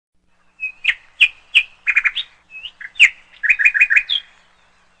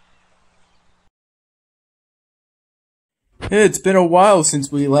It's been a while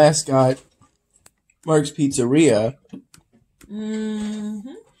since we last got Mark's Pizzeria. Mm-hmm.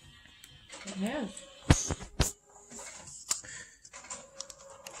 It has.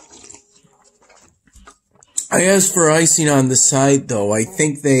 I asked for icing on the side, though. I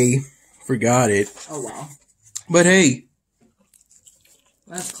think they forgot it. Oh, well. But hey.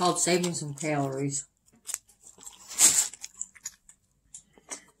 That's called saving some calories.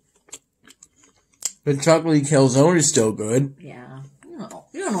 The chocolate calzone is still good. Yeah. You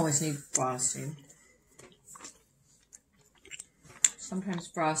don't always need frosting. Sometimes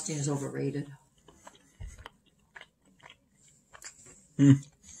frosting is overrated.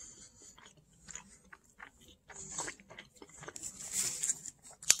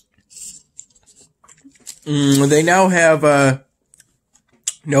 They now have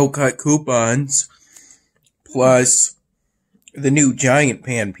no-cut coupons, plus the new giant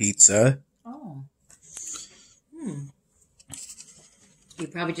pan pizza. Oh. You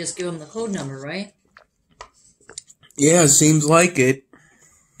probably just give them the code number, right? Yeah, seems like it.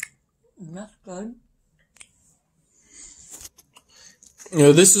 That's good. You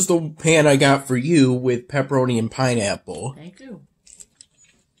know, this is the pan I got for you with pepperoni and pineapple. Thank you.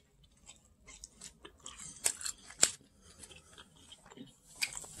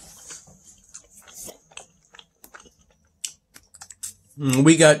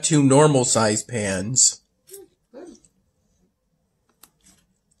 We got 2 normal-sized pans. Good.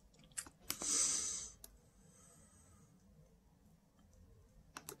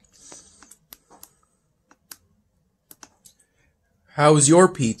 How's your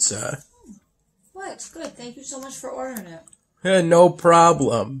pizza? Well, it's good. Thank you so much for ordering it. No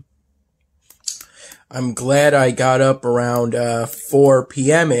problem. I'm glad I got up around 4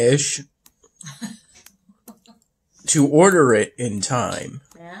 p.m.-ish to order it in time.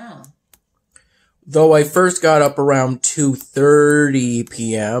 Yeah. Though I first got up around 2:30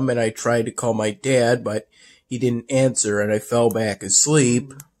 p.m. and I tried to call my dad, but he didn't answer and I fell back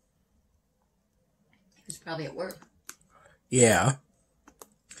asleep. He's probably at work. Yeah.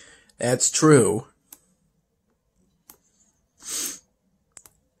 That's true.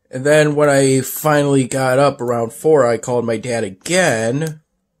 And then when I finally got up around 4, I called my dad again.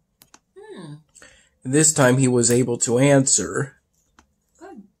 And this time he was able to answer.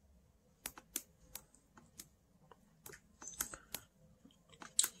 Good.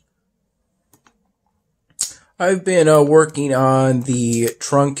 I've been working on the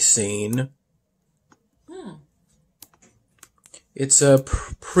trunk scene. It's a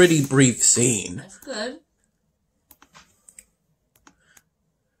pretty brief scene. That's good.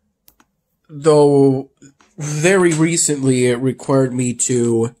 Though, very recently it required me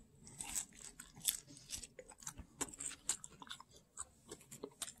to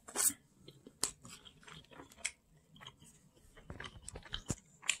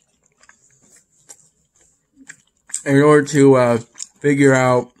in order to figure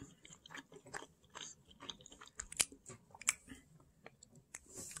out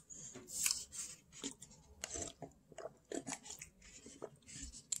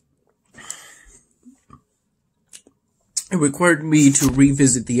it required me to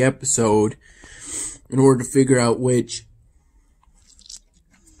revisit the episode in order to figure out which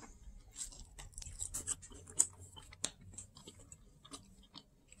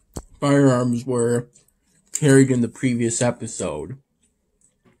firearms were carried in the previous episode.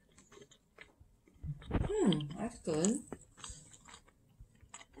 That's good.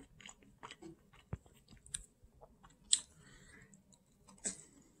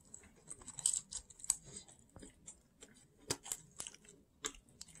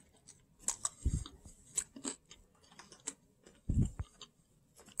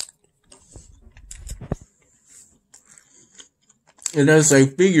 And as I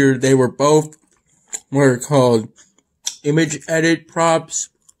figured, they were both what are called image edit props,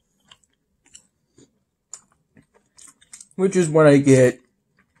 which is what I get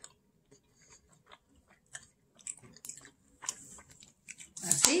I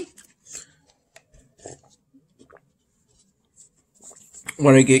see.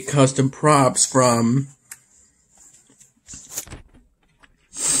 when I get custom props from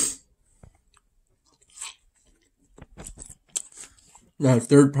the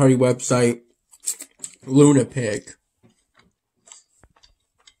third-party website Lunapic.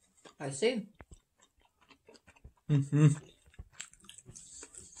 I see.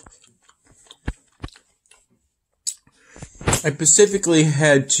 I specifically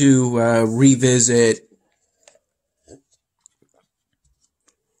had to revisit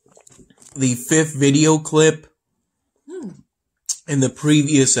the 5th video clip in the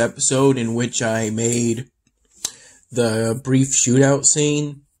previous episode in which I made the brief shootout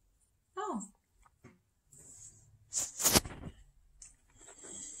scene. Oh.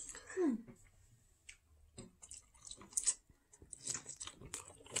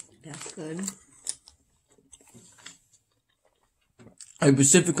 That's good. I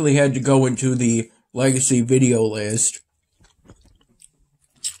specifically had to go into the legacy video list.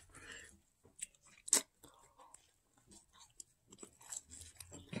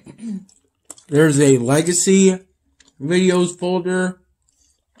 There's a legacy videos folder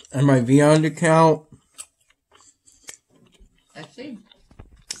on my Beyond account. I see.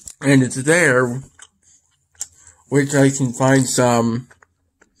 And it's there, which I can find some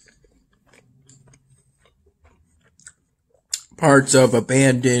parts of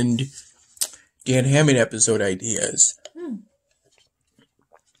abandoned Dan Hammond episode ideas.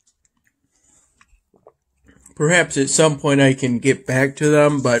 Perhaps at some point I can get back to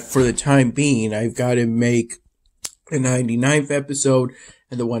them, but for the time being, I've got to make the 99th episode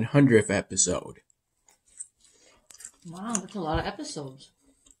and the 100th episode. Wow, that's a lot of episodes.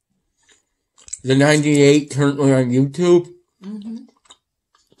 The 98 currently on YouTube. Mm-hmm.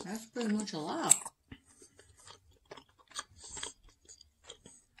 That's pretty much a lot.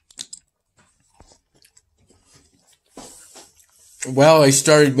 Well, I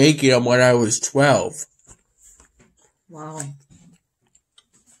started making them when I was 12. Wow.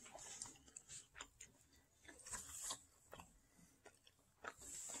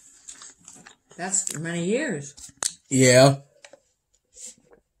 That's many years. Yeah.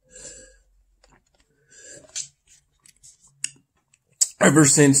 Ever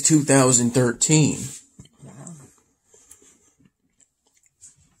since 2013. Wow.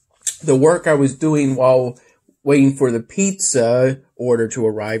 The work I was doing while waiting for the pizza order to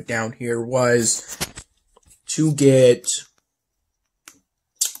arrive down here was to get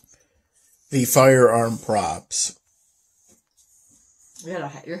the firearm props.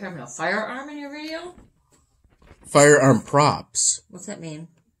 You're having a firearm in your video? Firearm props. What's that mean?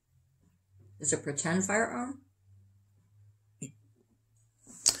 Is it a pretend firearm?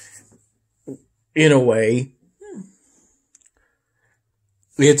 In a way.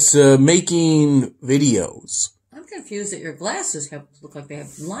 It's making videos. I'm confused that your glasses look like they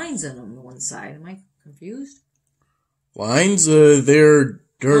have lines in them on one side. Am I confused? Lines? They're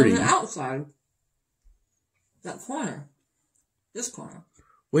dirty. On the outside. That corner. This corner.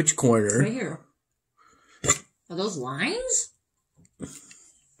 Which corner? Right here. Are those lines?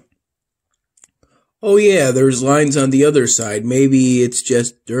 Oh yeah, there's lines on the other side. Maybe it's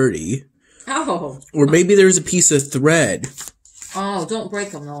just dirty. Oh. Or maybe there's a piece of thread. Oh, don't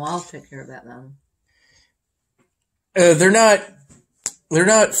break them though. I'll take care of that then. They're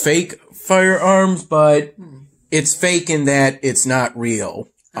not fake firearms, but it's fake in that it's not real,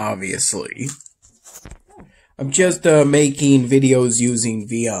 obviously. I'm just making videos using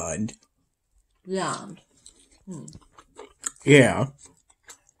Beyond. Beyond. Yeah.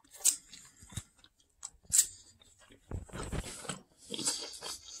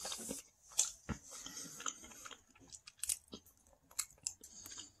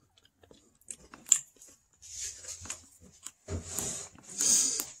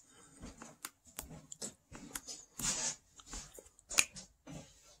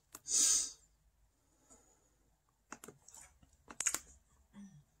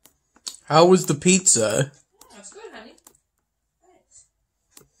 How was the pizza? That's good, honey. Thanks.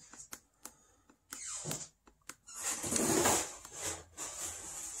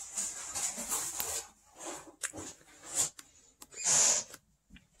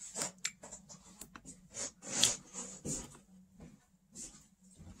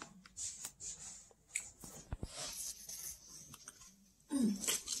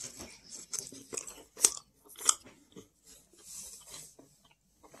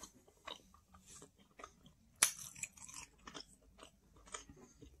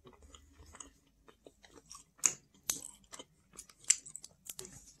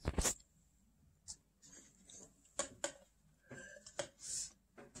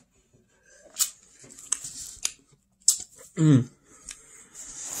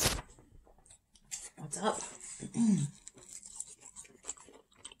 What's up?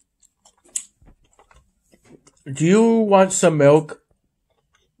 Do you want some milk?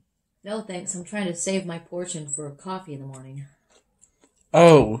 No, thanks. I'm trying to save my portion for coffee in the morning.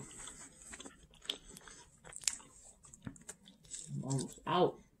 Oh. I'm almost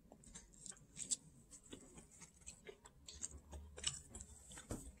out.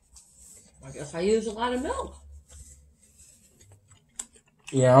 I guess I use a lot of milk.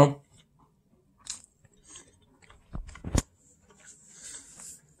 Yeah.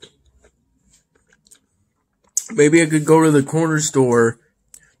 Maybe I could go to the corner store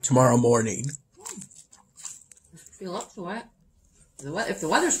tomorrow morning. Feel up to it. If the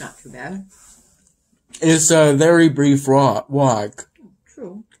weather's not too bad. It's a very brief walk.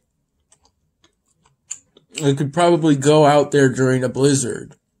 True. I could probably go out there during a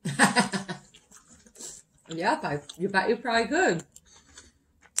blizzard. Yeah, you probably could.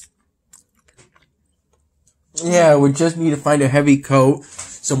 Yeah, I would just need to find a heavy coat,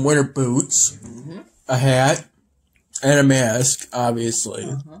 some winter boots, a hat, and a mask,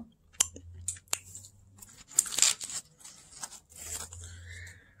 obviously.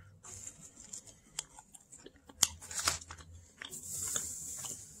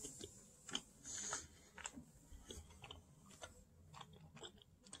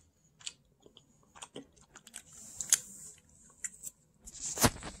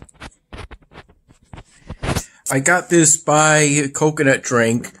 I got this by coconut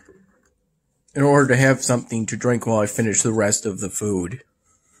drink in order to have something to drink while I finish the rest of the food.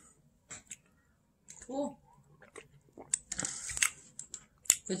 Cool.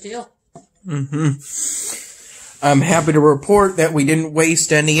 Good deal. I'm happy to report that we didn't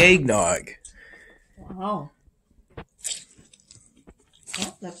waste any eggnog. Wow.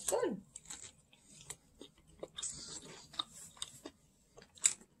 Well, that's good.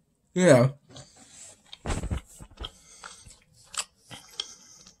 Yeah.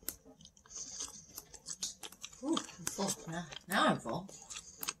 Ooh, I'm full. Now I'm full.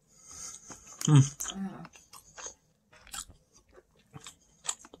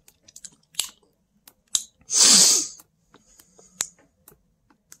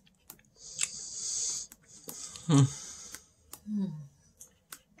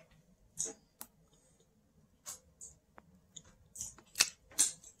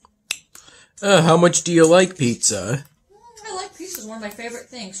 How much do you like pizza? I like pizza. It's one of my favorite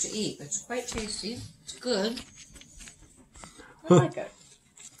things to eat. It's quite tasty. It's good. I like it.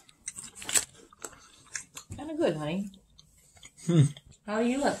 Kind of good, honey. How do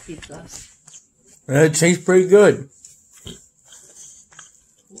you like pizza? It tastes pretty good.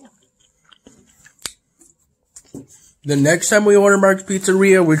 The next time we order Mark's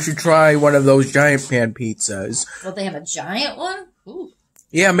Pizzeria, we should try one of those giant pan pizzas. Well, they have a giant one? Ooh.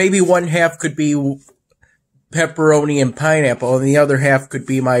 Yeah, maybe one half could be pepperoni and pineapple, and the other half could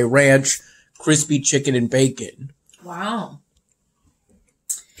be my ranch, crispy chicken, and bacon. Wow.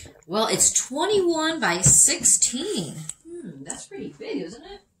 Well, it's 21 by 16. That's pretty big, isn't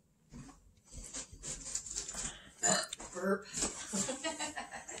it? Burp. I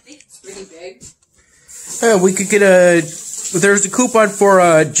think it's pretty big. We could get there's a coupon for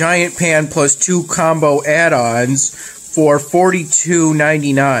a giant pan plus 2 combo add-ons for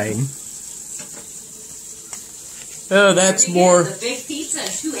 $42.99. Oh, that's more. The big pizza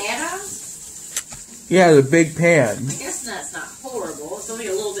and 2 add-ons? Yeah, the big pan. I guess that's not horrible. It's only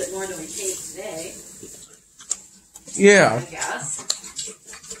a little bit more than we paid today. Yeah. I guess.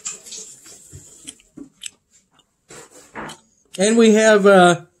 And we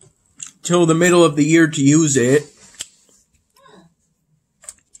have till the middle of the year to use it.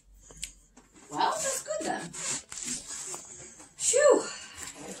 Well, that's good then. Phew.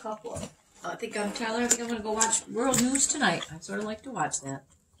 I got a couple of. Tyler, I think I'm going to go watch World News tonight. I sort of like to watch that.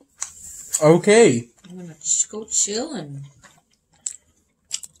 Okay. I'm going to go chill and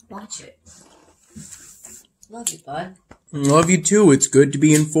watch it. Love you, bud. Love you too. It's good to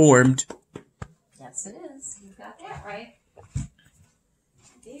be informed. Yes, it is. You got that right.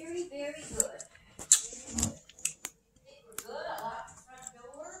 Very, very good. They were good. I locked the front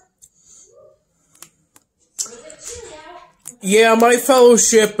door. It's a little bit chilly out. Yeah, my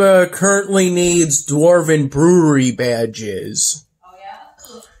fellowship currently needs Dwarven Brewery badges. Oh,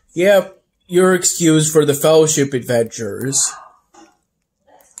 yeah? Yep, you're excused for the fellowship adventures. Wow.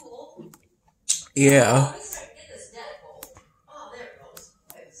 That's cool. Yeah. Oh, let's try to get this net bowl. Oh, there it goes.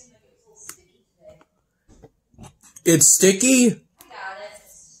 It seemed like it was a little sticky today. It's sticky? I got it.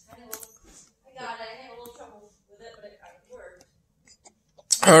 I had a little trouble with it, but it worked.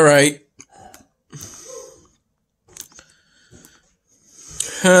 Alright.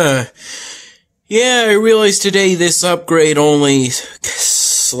 Huh. Yeah, I realized today this upgrade only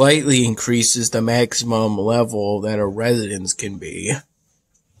slightly increases the maximum level that a residence can be.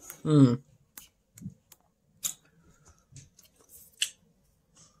 The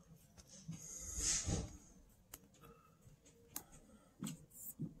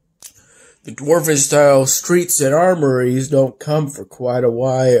Dwarven-style streets and armories don't come for quite a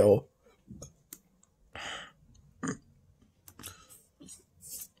while.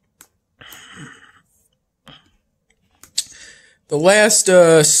 The last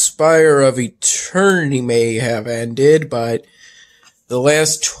Spire of Eternity may have ended, but the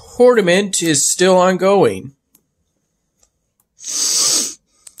last tournament is still ongoing.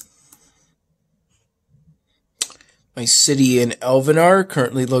 My city in Elvenar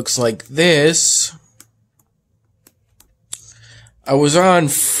currently looks like this. I was on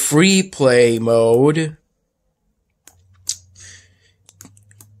free play mode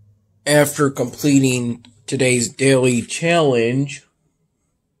after completing today's daily challenge,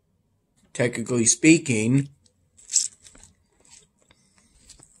 technically speaking.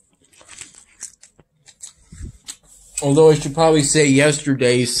 Although I should probably say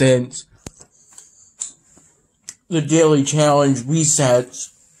yesterday, since the daily challenge resets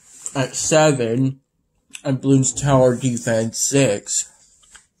at 7 and Bloons Tower Defense 6.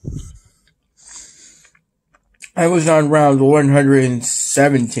 I was on round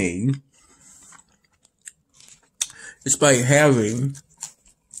 117, despite having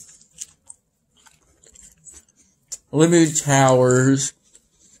limited towers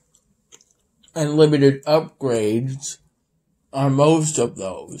and limited upgrades on most of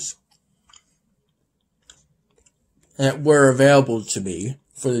those that were available to me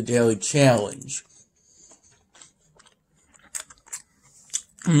for the daily challenge.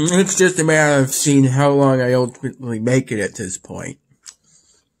 It's just a matter of seeing how long I ultimately make it at this point.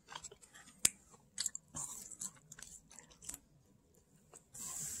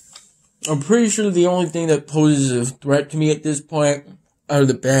 I'm pretty sure the only thing that poses a threat to me at this point are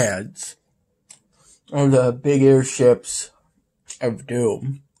the bads, or the big airships of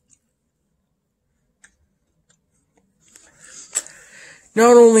doom.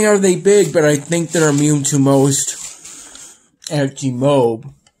 Not only are they big, but I think they're immune to most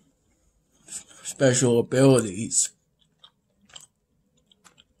anti-mob special abilities.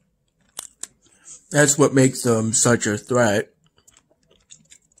 That's what makes them such a threat.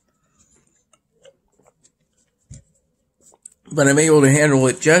 But I'm able to handle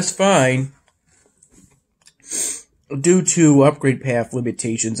it just fine. Due to upgrade path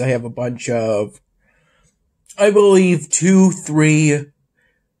limitations, I have a bunch of, I believe, 2-3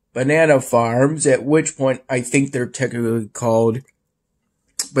 banana farms, at which point I think they're technically called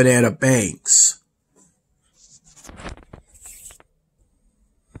banana banks.